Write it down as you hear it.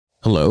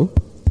Hello?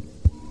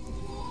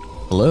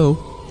 Hello?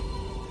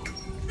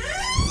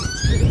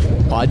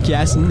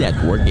 Podcast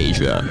Network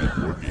Asia.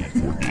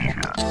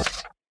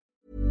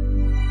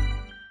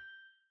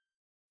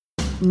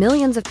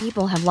 Millions of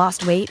people have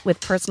lost weight with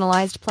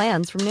personalized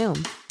plans from Noom.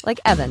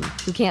 Like Evan,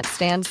 who can't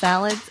stand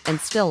salads and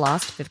still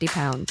lost 50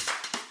 pounds.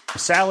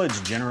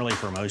 Salads generally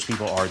for most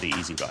people are the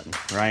easy button,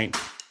 right?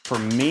 For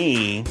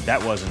me,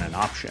 that wasn't an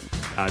option.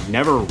 I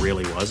never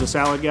really was a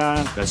salad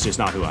guy. That's just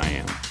not who I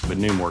am. But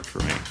Noom worked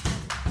for me.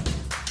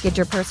 Get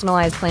your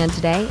personalized plan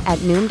today at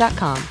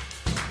Noom.com.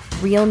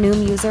 Real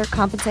Noom user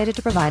compensated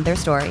to provide their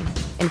story.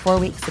 In 4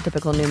 weeks, the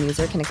typical Noom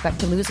user can expect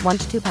to lose 1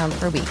 to 2 pounds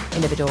per week.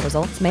 Individual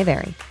results may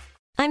vary.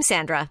 I'm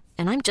Sandra,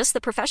 and I'm just the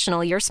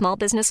professional your small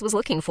business was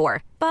looking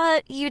for.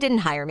 But you didn't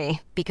hire me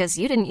because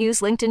you didn't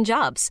use LinkedIn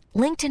Jobs.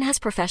 LinkedIn has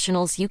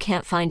professionals you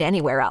can't find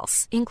anywhere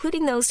else,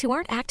 including those who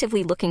aren't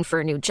actively looking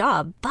for a new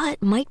job,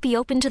 but might be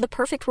open to the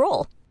perfect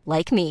role,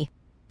 like me.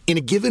 In a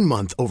given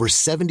month, over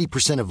 70%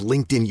 of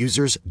LinkedIn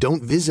users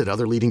don't visit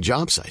other leading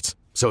job sites.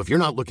 So if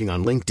you're not looking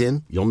on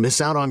LinkedIn, you'll miss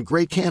out on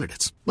great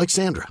candidates like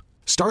Sandra.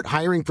 Start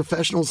hiring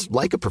professionals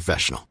like a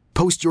professional.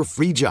 Post your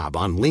free job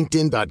on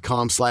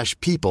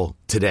linkedin.com/people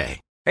today.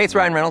 Hey, it's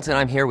Ryan Reynolds, and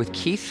I'm here with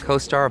Keith,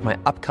 co-star of my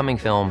upcoming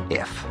film,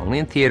 If, only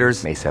in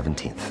theaters May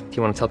 17th. Do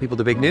you want to tell people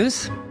the big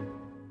news?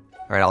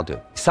 All right, I'll do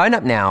it. Sign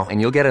up now and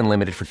you'll get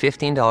unlimited for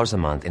 $15 a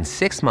month and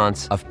 6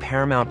 months of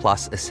Paramount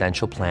Plus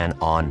Essential Plan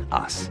on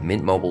us.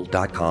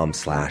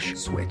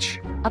 MintMobile.com/switch.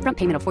 Upfront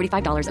payment of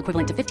 $45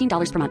 equivalent to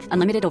 $15 per month.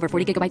 Unlimited over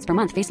 40 gigabytes per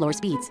month. Face lower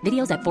speeds.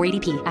 Videos at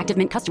 480p.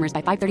 Active Mint customers by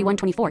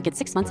 531.24 get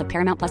 6 months of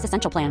Paramount Plus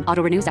Essential Plan.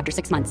 Auto renews after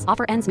 6 months.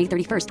 Offer ends May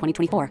 31st,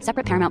 2024.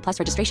 Separate Paramount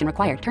Plus registration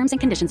required. Terms and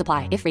conditions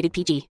apply if rated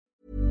PG.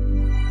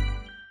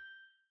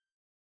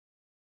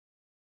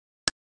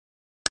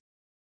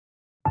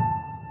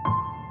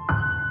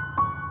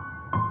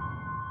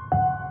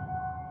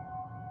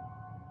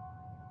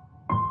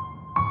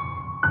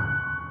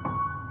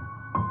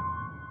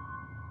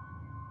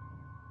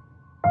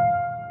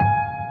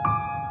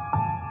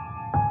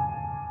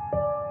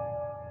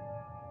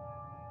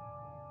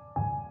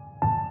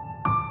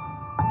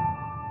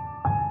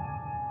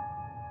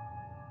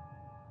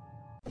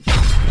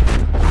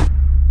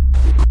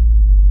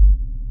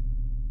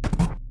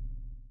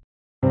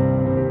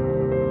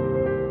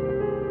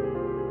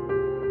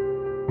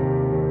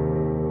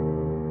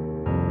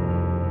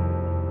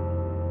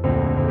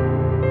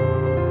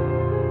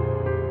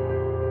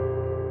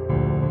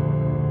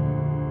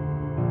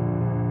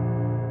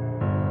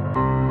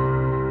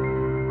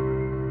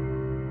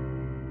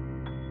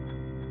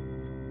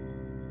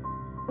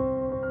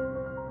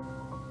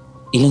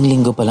 Ilang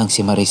linggo pa lang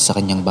si Maris sa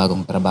kanyang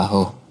bagong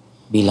trabaho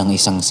bilang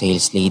isang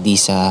sales lady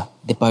sa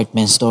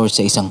department store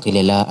sa isang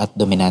kilala at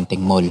dominanteng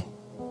mall.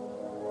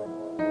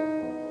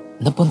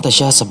 Napunta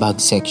siya sa bag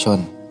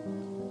section.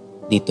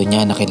 Dito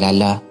niya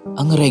nakilala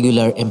ang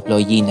regular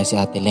employee na si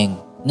Ate Leng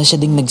na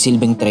siya ding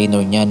nagsilbing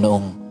trainer niya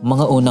noong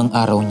mga unang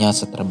araw niya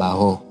sa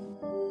trabaho.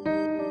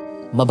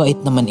 Mabait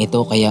naman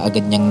ito kaya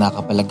agad niyang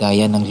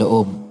nakapalagayan ng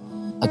loob.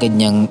 Agad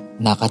niyang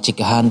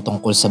nakatsikahan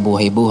tungkol sa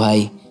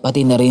buhay-buhay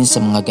pati na rin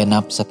sa mga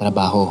ganap sa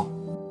trabaho.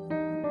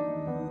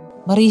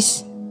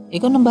 Maris,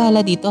 ikaw nang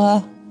bahala dito ha.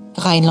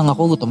 Kakain lang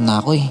ako, gutom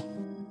na ako eh.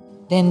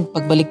 Then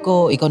pagbalik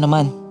ko, ikaw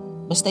naman.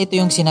 Basta ito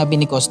yung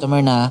sinabi ni customer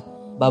na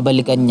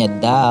babalikan niya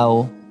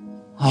daw.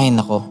 Ay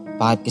nako,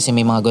 bakit kasi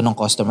may mga ganong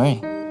customer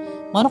eh.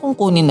 Mano kung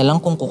kunin na lang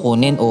kung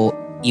kukunin o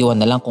iwan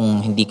na lang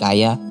kung hindi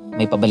kaya.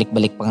 May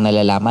pabalik-balik pang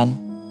nalalaman.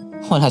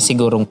 Wala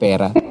sigurong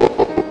pera.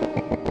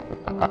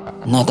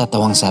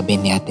 Natatawang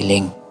sabi ni Ate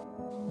Leng.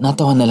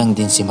 Natawa na lang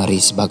din si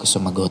Maris bago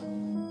sumagot.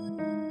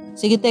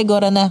 Sige te,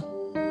 gora na.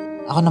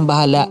 Ako nang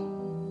bahala.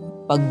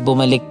 Pag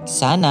bumalik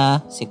sana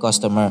si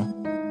customer.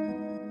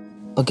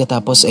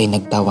 Pagkatapos ay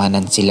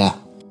nagtawanan sila.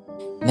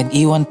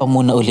 Nag-iwan pa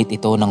muna ulit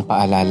ito ng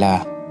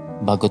paalala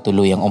bago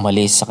tuluyang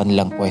umalis sa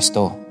kanilang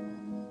pwesto.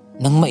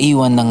 Nang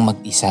maiwan ng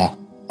mag-isa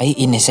ay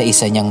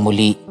inisa-isa niyang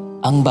muli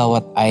ang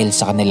bawat aisle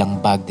sa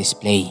kanilang bag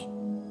display.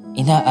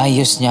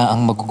 Inaayos niya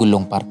ang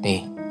magugulong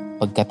parte.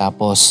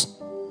 Pagkatapos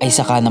ay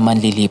saka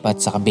naman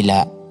lilipat sa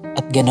kabila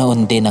at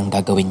ganoon din ang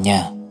gagawin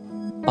niya.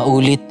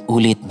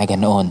 Paulit-ulit na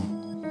ganoon.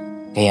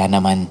 Kaya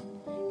naman,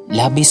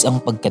 labis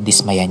ang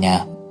pagkadismaya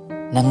niya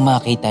nang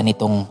makita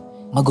nitong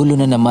magulo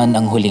na naman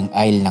ang huling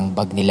aisle ng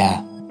bag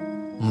nila.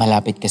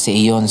 Malapit kasi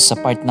iyon sa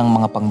part ng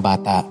mga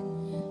pangbata,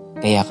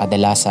 kaya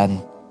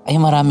kadalasan ay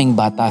maraming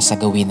bata sa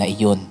gawin na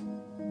iyon.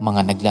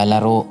 Mga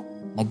naglalaro,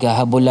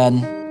 naghahabulan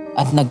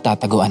at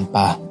nagtataguan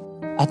pa.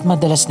 At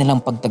madalas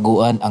nilang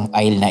pagtaguan ang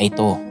aisle na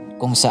ito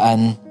kung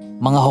saan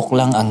mga hook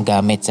lang ang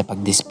gamit sa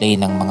pag-display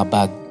ng mga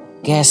bag.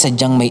 Kaya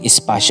sadyang may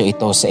espasyo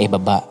ito sa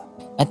ibaba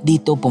at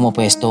dito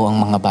pumupwesto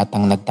ang mga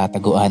batang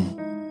nagtataguan.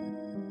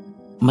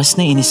 Mas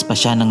nainis pa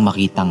siya nang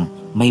makitang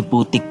may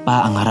putik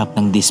pa ang harap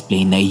ng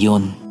display na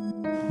iyon.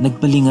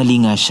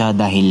 Nagpalingalinga siya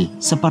dahil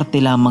sa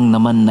parte lamang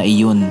naman na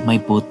iyon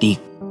may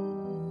putik.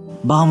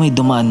 Baka may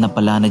dumaan na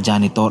pala na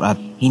janitor at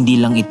hindi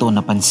lang ito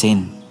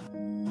napansin.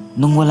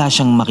 Nung wala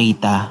siyang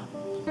makita,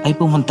 ay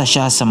pumunta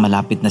siya sa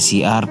malapit na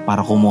CR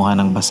para kumuha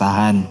ng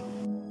basahan.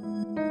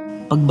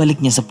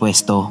 Pagbalik niya sa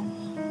pwesto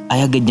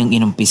ay agad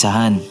niyang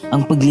inumpisahan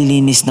ang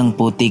paglilinis ng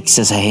putik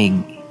sa sahig.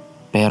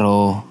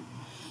 Pero,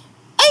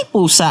 ay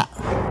pusa!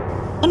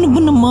 Ano ba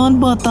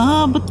naman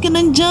bata? Ba't ka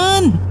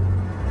nandyan?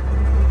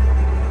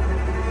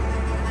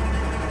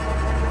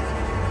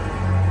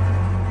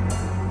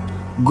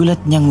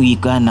 Gulat niyang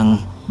wika nang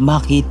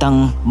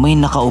makitang may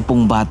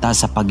nakaupong bata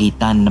sa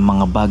pagitan ng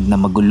mga bag na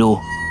magulo.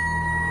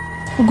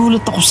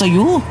 Nagulat ako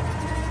sa'yo.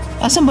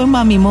 Asan ba yung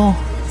mami mo?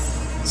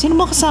 Sino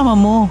ba kasama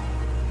mo?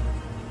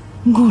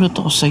 Nagulat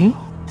ako sa'yo.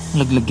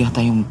 Laglag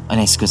yata yung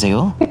anes ko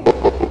sa'yo.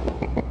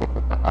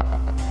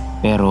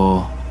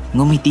 Pero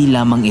ngumiti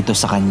lamang ito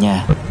sa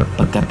kanya.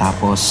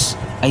 Pagkatapos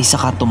ay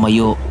saka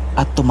tumayo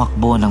at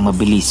tumakbo ng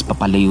mabilis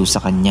papalayo sa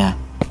kanya.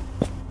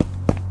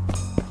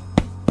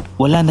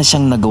 Wala na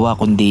siyang nagawa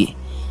kundi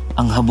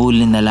ang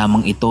habulin na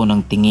lamang ito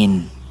ng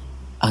tingin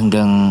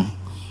hanggang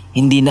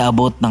hindi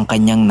naabot ng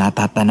kanyang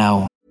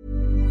natatanaw.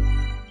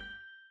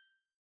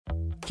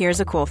 Here's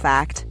a cool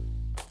fact.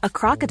 A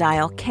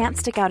crocodile can't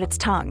stick out its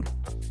tongue.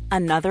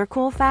 Another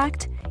cool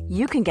fact,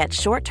 you can get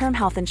short-term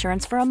health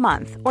insurance for a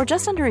month or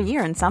just under a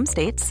year in some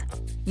states.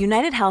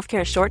 United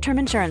Healthcare short-term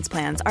insurance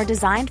plans are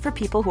designed for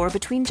people who are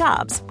between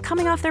jobs,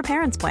 coming off their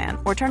parents' plan,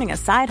 or turning a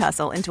side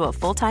hustle into a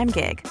full-time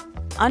gig.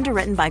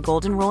 Underwritten by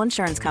Golden Rule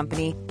Insurance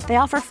Company, they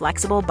offer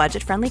flexible,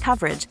 budget-friendly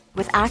coverage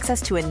with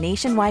access to a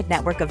nationwide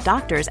network of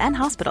doctors and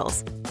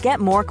hospitals. Get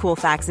more cool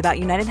facts about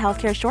United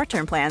Healthcare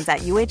short-term plans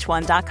at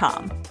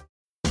uh1.com.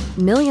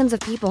 Millions of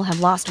people have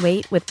lost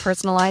weight with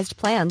personalized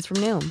plans from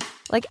Noom.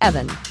 Like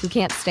Evan, who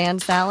can't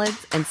stand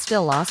salads and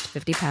still lost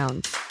 50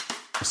 pounds.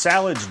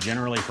 Salads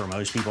generally for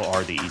most people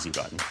are the easy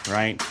button,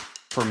 right?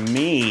 For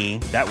me,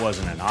 that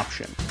wasn't an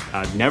option.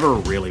 I never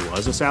really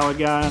was a salad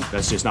guy.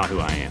 That's just not who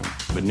I am.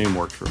 But Noom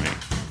worked for me.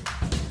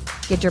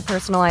 Get your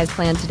personalized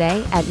plan today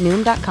at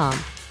Noom.com.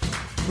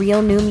 Real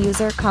Noom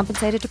user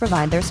compensated to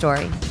provide their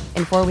story.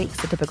 In 4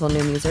 weeks, the typical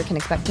Noom user can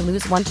expect to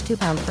lose 1 to 2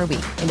 pounds per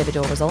week.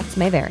 Individual results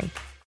may vary.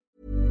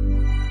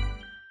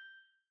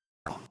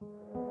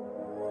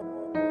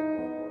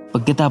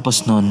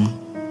 Pagkatapos nun,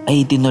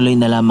 ay itinuloy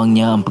na lamang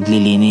niya ang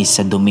paglilinis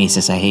sa dumi sa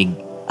sahig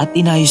at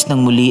inayos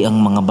ng muli ang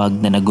mga bag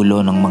na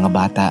nagulo ng mga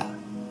bata.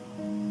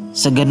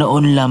 Sa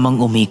ganoon lamang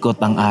umikot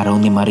ang araw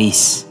ni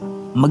Maris.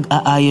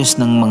 Mag-aayos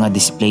ng mga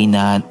display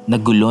na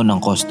nagulo ng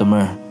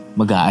customer,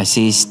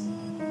 mag-a-assist,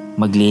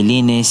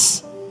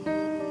 maglilinis,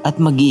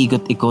 at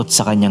mag-iikot-ikot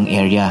sa kanyang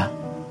area.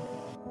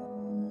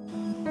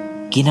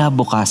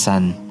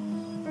 Kinabukasan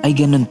ay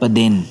ganun pa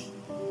din,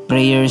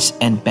 prayers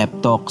and pep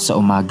talk sa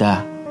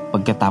umaga.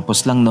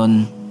 Pagkatapos lang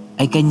nun,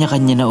 ay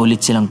kanya-kanya na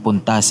ulit silang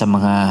punta sa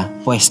mga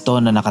pwesto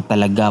na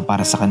nakatalaga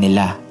para sa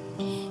kanila.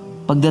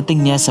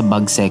 Pagdating niya sa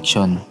bag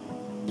section,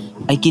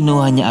 ay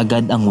kinuha niya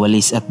agad ang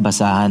walis at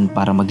basahan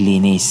para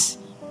maglinis.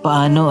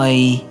 Paano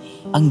ay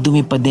ang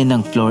dumi pa din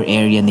ng floor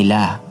area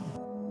nila.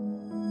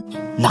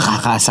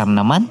 Nakakaasar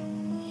naman.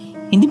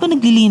 Hindi ba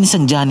naglilinis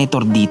ang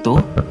janitor dito?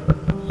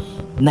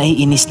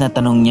 Naiinis na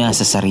tanong niya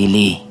sa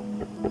sarili.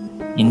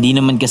 Hindi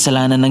naman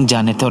kasalanan ng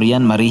janitor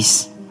yan,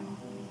 Maris.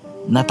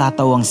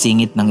 Natatawang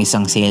singit ng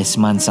isang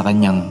salesman sa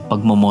kanyang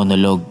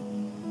pagmomonolog.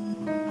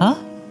 Ha?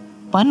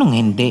 Paano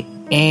hindi?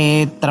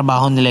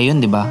 Trabaho nila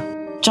yun, di ba?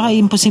 Tsaka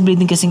imposible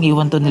din kasing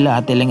iwan to nila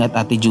Ate Leng at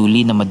Ate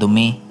Julie na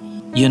madumi.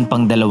 Yun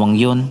pang dalawang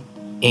yun.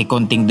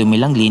 Konting dumi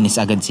lang, linis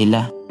agad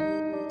sila.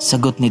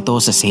 Sagot nito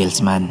sa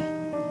salesman.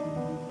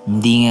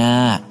 Hindi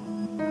nga.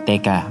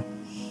 Teka,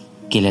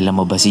 kilala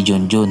mo ba si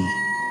Junjun?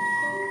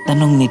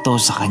 Tanong nito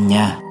sa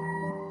kanya.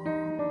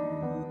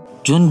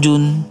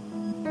 Junjun?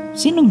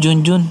 Sinong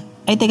Junjun?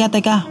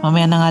 Teka,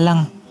 mamaya na nga lang.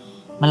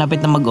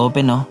 Malapit na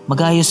mag-open, no?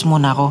 Mag-ayos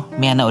muna ako,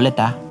 maya na ulit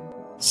ha.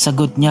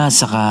 Sagot niya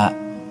saka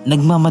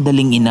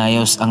nagmamadaling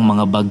inayos ang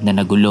mga bag na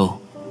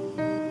nagulo.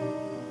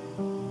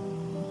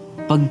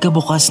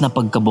 Pagkabukas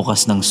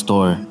ng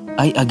store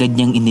ay agad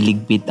niyang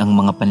iniligpit ang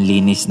mga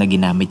panlinis na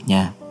ginamit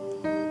niya.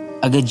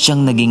 Agad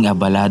siyang naging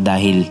abala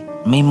dahil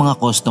may mga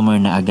customer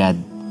na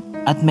agad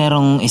at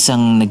merong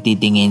isang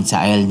nagtitingin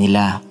sa aisle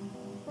nila.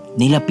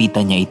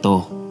 Nilapitan niya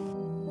ito.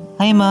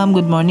 Hi ma'am,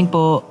 good morning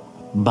po.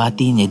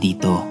 Bati niya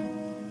dito.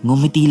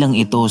 Ngumiti lang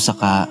ito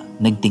saka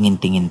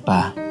nagtingin-tingin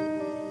pa.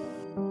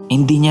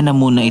 Hindi niya na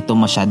muna ito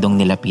masyadong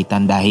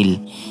nilapitan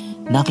dahil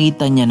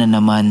nakita niya na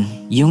naman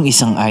yung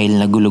isang aisle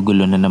na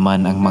gulo-gulo na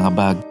naman ang mga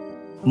bag.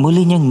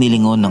 Muli niyang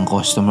nilingon ng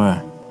customer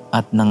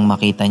at nang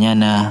makita niya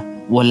na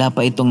wala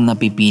pa itong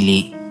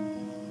napipili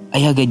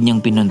ay agad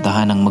niyang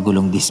pinuntahan ang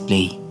magulong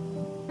display.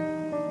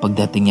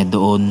 Pagdating niya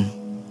doon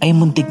ay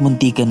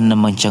muntik-muntikan na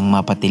naman siyang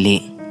mapatili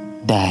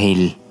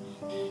dahil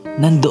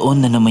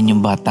nandoon na naman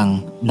yung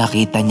batang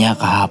nakita niya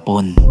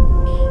kahapon.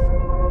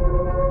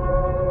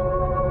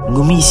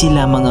 Gumisi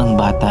lamang ang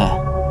bata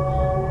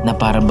na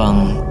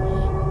parabang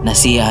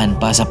nasiyahan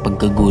pa sa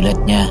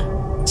pagkagulat niya.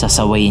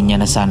 Sasawayin niya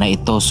na sana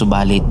ito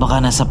subalit baka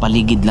nasa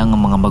paligid lang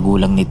ang mga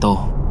magulang nito.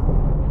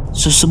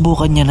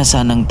 Susubukan niya na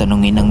sanang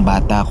tanungin ang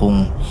bata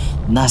kung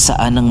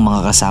nasaan ang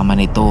mga kasama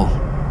nito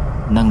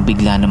nang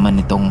bigla naman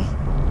itong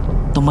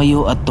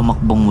tumayo at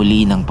tumakbong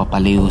muli ng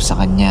papalayo sa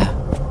kanya.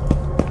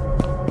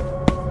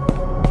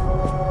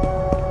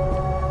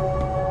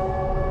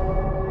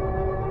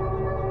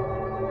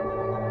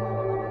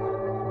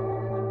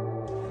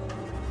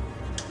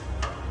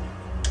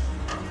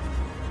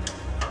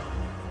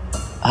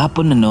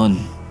 Hapon na noon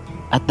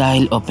at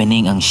dahil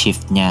opening ang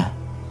shift niya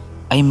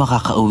ay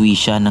makakauwi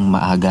siya ng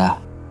maaga.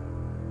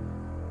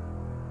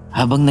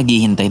 Habang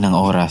naghihintay ng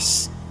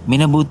oras,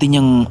 minabuti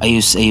niyang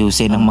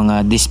ayus-ayusin ang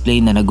mga display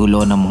na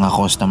nagulo ng mga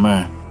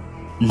customer.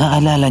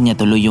 Naalala niya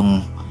tuloy yung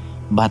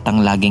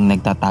batang laging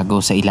nagtatago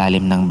sa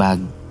ilalim ng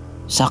bag.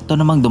 Sakto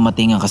namang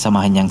dumating ang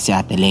kasamahan niyang si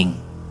Ate Leng.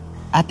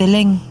 Ate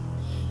Leng,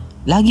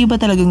 lagi ba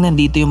talagang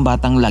nandito yung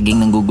batang laging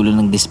nanggugulo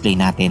ng display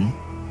natin?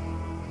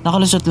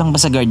 Nakalusot lang ba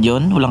sa guard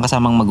yun? Walang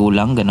kasamang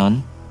magulang,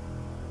 ganon?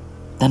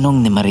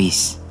 Tanong ni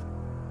Maris.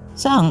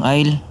 Saang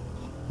aisle?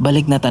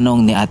 Balik na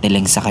tanong ni Ate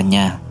Leng sa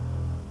kanya.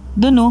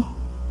 Doon oh.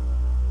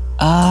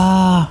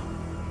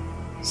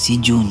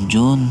 Si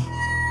Junjun.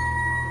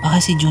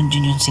 Baka si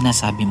Junjun yung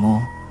sinasabi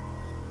mo.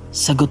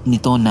 Sagot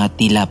nito na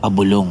tila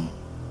pabulong.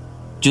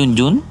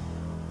 Junjun?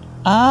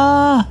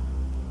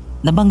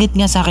 Nabanggit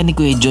nga sa akin ni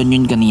Kuya John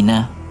yun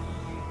kanina.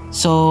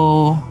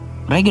 So,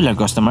 regular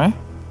customer?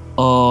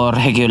 O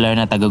regular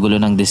na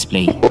tagagulo ng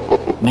display?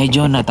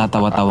 Medyo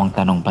natatawa-tawang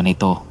tanong pa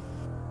nito.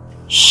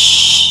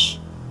 Shhh!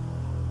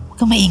 Huwag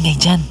kang maingay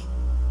dyan.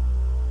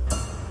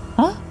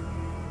 Ha?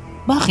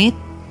 Bakit?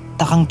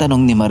 Takang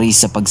tanong ni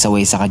Maris sa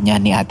pagsaway sa kanya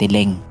ni Ate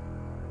Leng.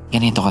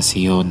 Ganito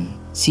kasi yun.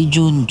 Si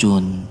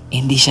Junjun,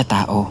 hindi siya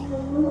tao.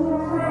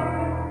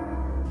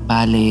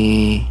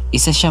 Bale,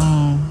 isa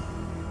siyang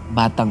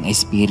batang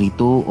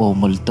espiritu o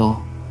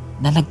multo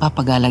na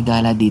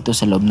nagpapagala-gala dito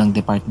sa loob ng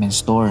department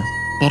store.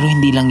 Pero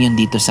hindi lang yun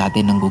dito sa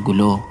atin ang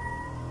gugulo,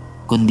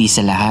 kundi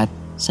sa lahat.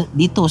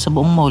 Dito sa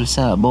buong mall,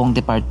 sa buong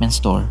department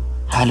store,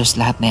 halos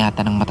lahat na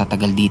yata ng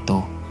matatagal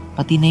dito.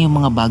 Pati na yung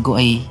mga bago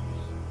ay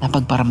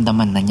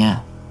napagparamdaman na niya.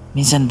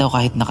 Minsan daw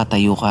kahit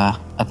nakatayo ka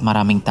at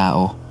maraming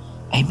tao,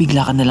 ay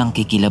bigla ka nalang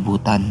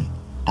kikilabutan.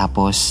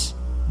 Tapos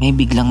may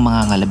biglang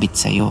mga ngalabit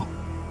sa'yo.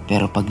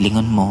 Pero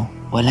paglingon mo,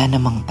 wala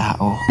namang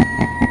tao.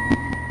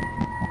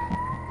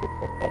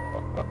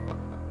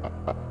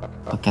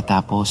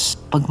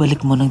 Pagkatapos,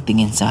 pagbalik mo ng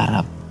tingin sa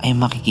harap, ay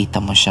makikita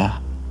mo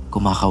siya.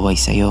 Kumakaway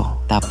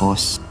sa'yo.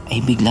 Tapos,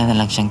 ay bigla na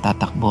lang siyang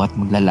tatakbo at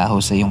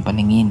maglalaho sa iyong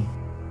paningin.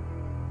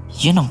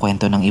 Yun ang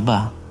kwento ng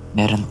iba.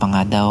 Meron pa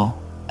nga daw,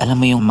 alam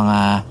mo yung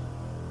mga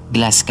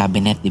glass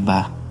cabinet,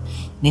 diba?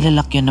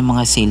 Nilalak yun ng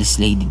mga sales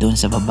lady doon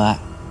sa baba.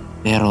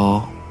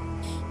 Pero,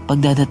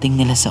 pagdadating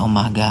nila sa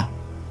umaga,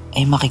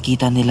 ay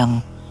makikita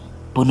nilang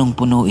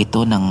punong-puno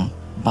ito ng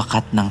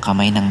bakat ng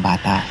kamay ng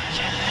bata.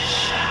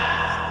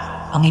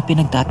 Ang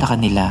ipinagtataka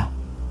nila,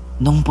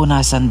 nung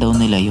punasan daw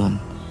nila yun,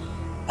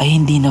 ay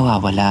hindi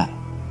nawawala.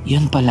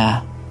 Yun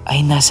pala ay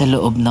nasa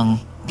loob ng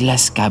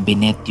glass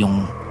cabinet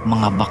yung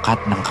mga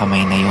bakat ng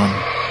kamay na yun.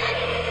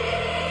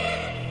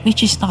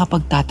 Which is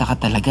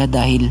nakapagtataka talaga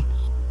dahil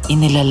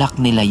inilalak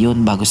nila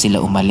yun bago sila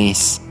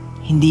umalis.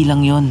 Hindi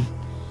lang yun.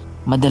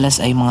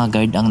 Madalas ay mga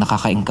guard ang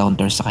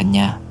nakaka-encounter sa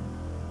kanya.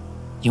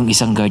 Yung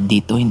isang guard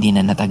dito hindi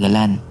na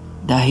natagalan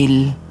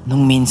dahil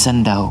nung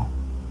minsan daw,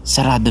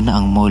 sarado na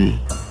ang mall.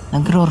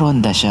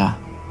 Nagro-ronda siya.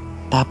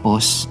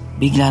 Tapos,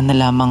 bigla na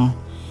lamang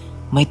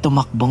may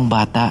tumakbong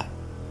bata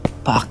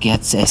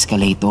paakyat sa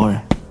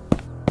escalator.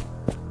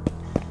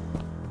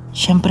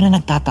 Siyempre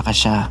nagtataka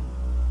siya,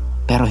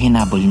 pero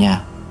hinabol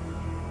niya.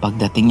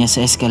 Pagdating niya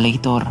sa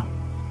escalator,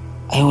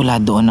 ay wala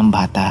doon ang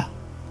bata.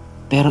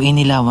 Pero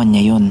inilawan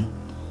niya yun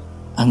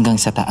hanggang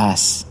sa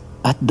taas.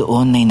 At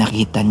doon ay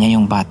nakita niya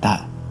yung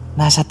bata.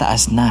 Nasa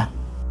taas na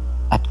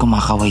at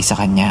kumakaway sa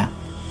kanya.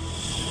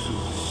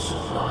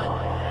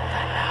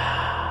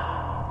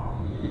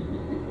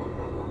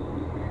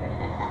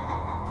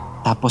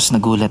 Tapos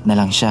nagulat na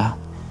lang siya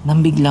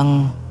nang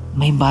biglang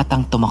may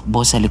batang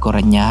tumakbo sa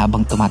likuran niya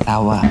habang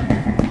tumatawa.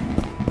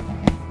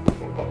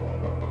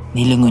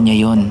 Nilingon niya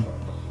yun.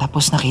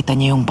 Tapos nakita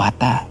niya yung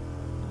bata.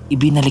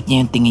 Ibinalik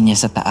niya yung tingin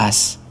niya sa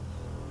taas.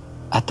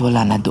 At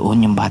wala na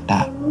doon yung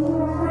bata.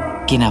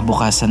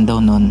 Kinabukasan daw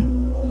nun,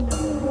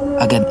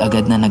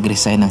 agad-agad na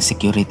nag-resign ang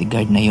security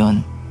guard na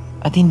yon.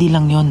 At hindi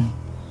lang yon,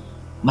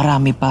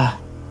 marami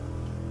pa.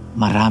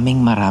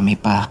 Marami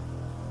pa.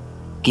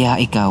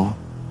 Kaya ikaw,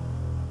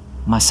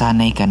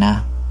 masanay ka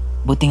na.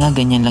 Buti nga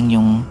ganyan lang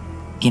yung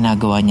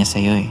ginagawa niya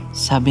sa'yo eh.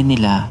 Sabi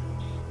nila,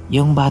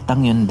 yung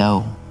batang yun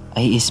daw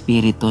ay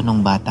espiritu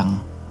ng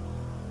batang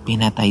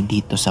pinatay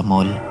dito sa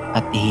mall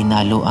at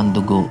ihinalo ang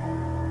dugo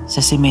sa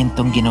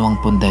sementong ginawang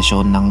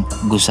pundasyon ng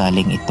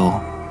gusaling ito.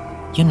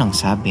 Yun ang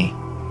sabi.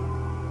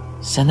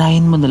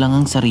 Sanayin mo na lang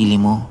ang sarili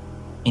mo.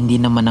 Hindi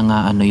naman na nga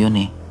ano yun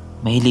eh.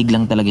 Mahilig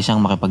lang talaga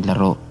siyang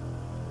makipaglaro.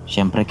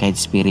 Siyempre kahit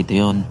espiritu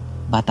yun,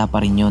 bata pa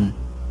rin yun.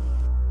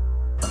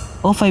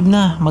 Oh, 5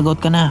 na.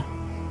 Mag-out ka na.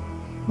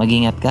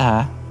 Mag-ingat ka ha.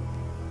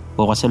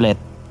 Bukas ulit.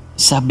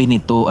 Sabi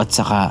nito at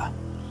saka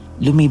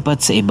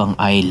lumipat sa ibang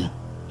aisle.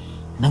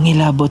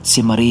 Nangilabot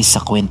si Marie sa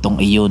kwentong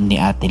iyon ni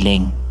Ate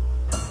Leng.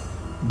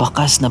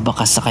 Bakas na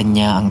bakas sa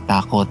kanya ang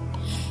takot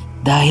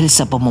dahil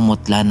sa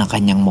pamumutla ng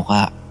kanyang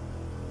muka.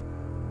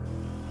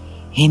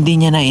 Hindi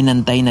niya na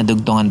inantay na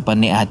dugtungan pa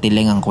ni Ate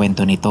Leng ang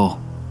kwento nito.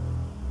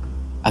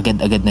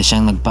 Agad-agad na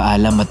siyang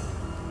nagpaalam at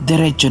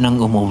diretso nang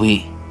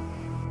umuwi.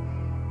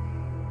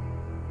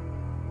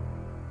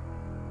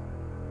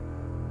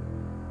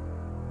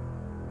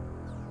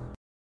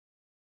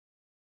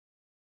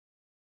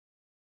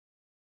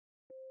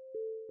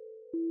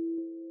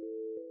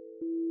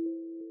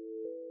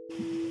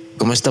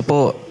 Kumusta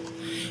po?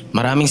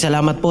 Maraming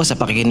salamat po sa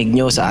pakikinig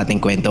nyo sa ating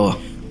kwento.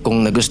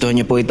 Kung nagustuhan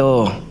nyo po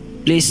ito,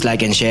 please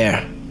like and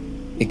share.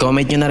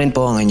 I-comment nyo na rin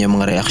po ang inyong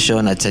mga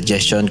reaksyon at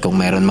suggestion kung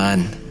meron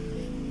man.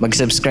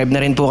 Mag-subscribe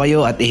na rin po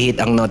kayo at i-hit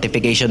ang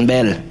notification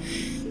bell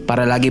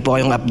para lagi po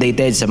kayong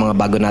updated sa mga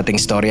bago nating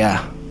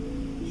storya.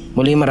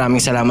 Muli maraming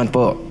salamat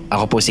po.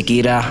 Ako po si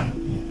Kira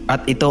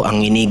at ito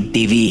ang Nginig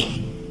TV.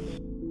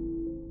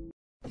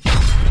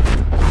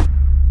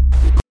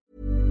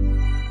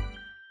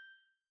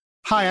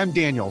 Hi, I'm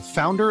Daniel,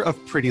 founder of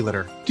Pretty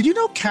Litter. Did you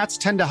know cats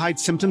tend to hide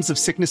symptoms of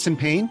sickness and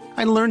pain?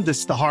 I learned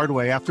this the hard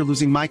way after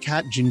losing my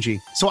cat, Gingy.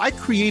 So I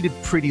created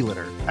Pretty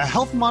Litter, a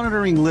health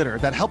monitoring litter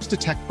that helps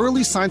detect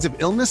early signs of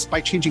illness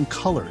by changing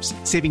colors,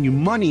 saving you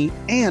money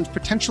and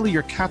potentially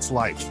your cat's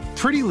life.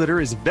 Pretty Litter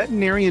is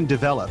veterinarian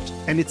developed,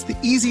 and it's the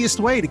easiest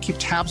way to keep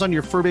tabs on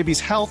your fur baby's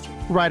health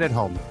right at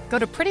home. Go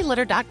to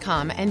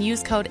prettylitter.com and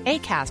use code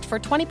ACAST for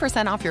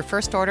 20% off your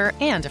first order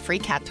and a free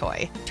cat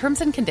toy.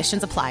 Terms and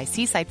conditions apply.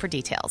 See site for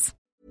details.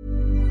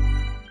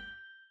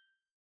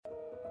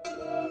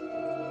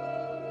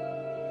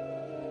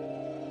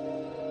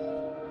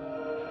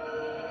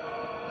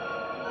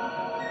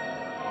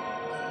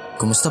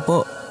 Kumusta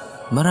po?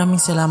 Maraming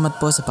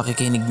salamat po sa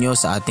pakikinig nyo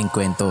sa ating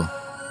kwento.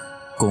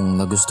 Kung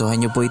nagustuhan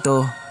nyo po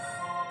ito,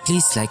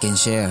 please like and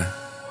share.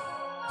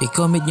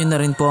 I-comment nyo na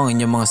rin po ang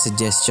inyong mga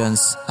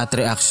suggestions at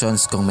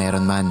reactions kung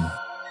meron man.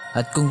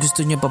 At kung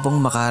gusto nyo pa pong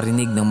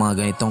makarinig ng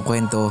mga ganitong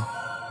kwento,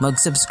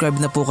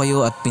 mag-subscribe na po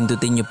kayo at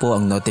pindutin nyo po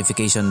ang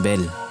notification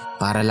bell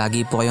para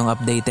lagi po kayong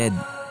updated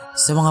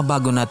sa mga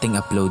bago nating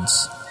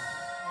uploads.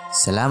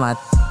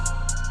 Salamat!